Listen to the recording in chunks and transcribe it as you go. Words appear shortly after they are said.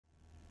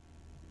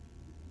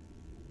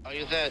Are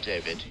you there,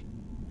 David?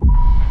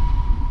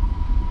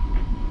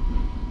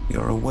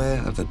 You're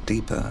aware of a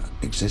deeper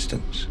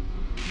existence.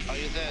 Are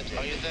you there, David?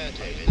 Are you there,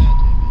 David?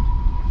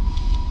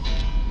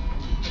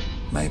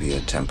 Maybe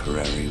a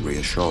temporary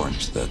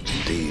reassurance that,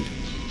 indeed,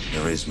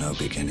 there is no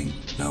beginning,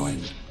 no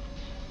end.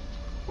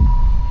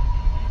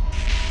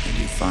 And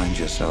you find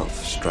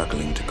yourself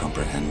struggling to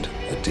comprehend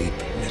a deep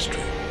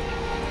mystery.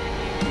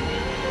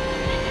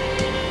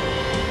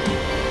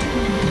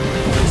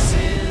 This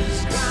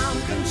is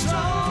ground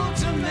control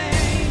to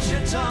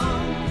Major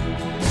Tom.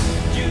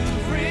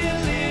 You've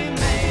really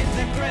made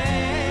the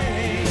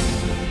grade.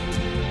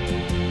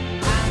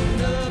 And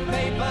the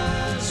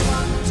papers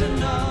want to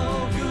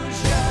know whose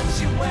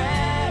shirts you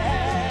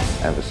wear.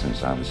 Ever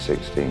since I was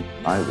 16,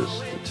 I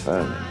was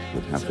determined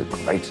we'd have the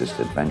greatest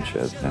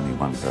adventure that only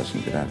one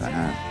person could ever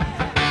have.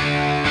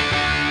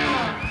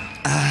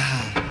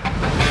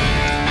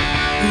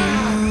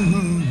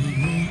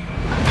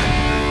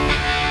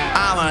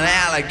 I'm an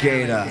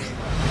alligator.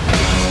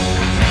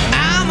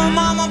 I'm a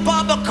mama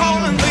papa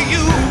calling for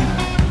you.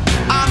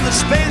 I'm the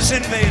space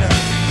invader.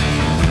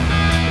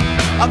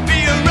 I'll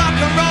be a rock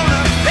and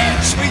roller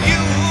bitch for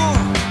you.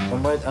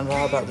 And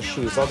how about the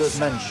shoes? Are those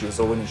men's shoes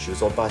or women's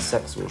shoes or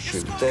bisexual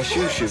shoes? They're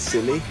shoes,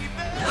 silly.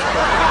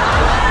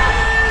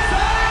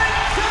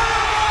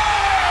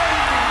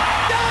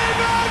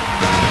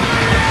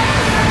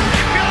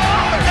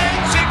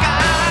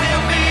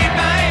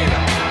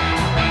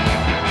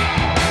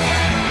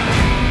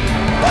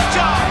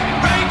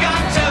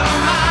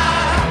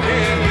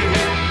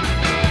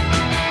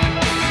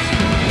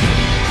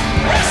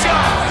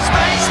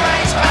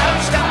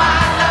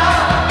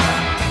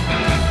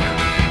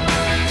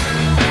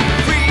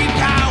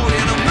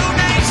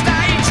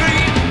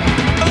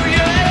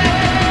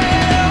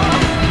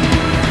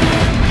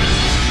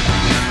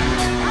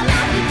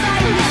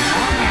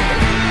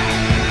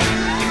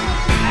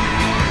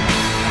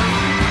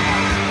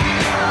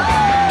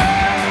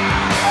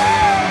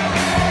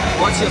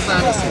 What's your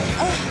fantasy?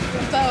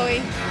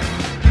 Bowie.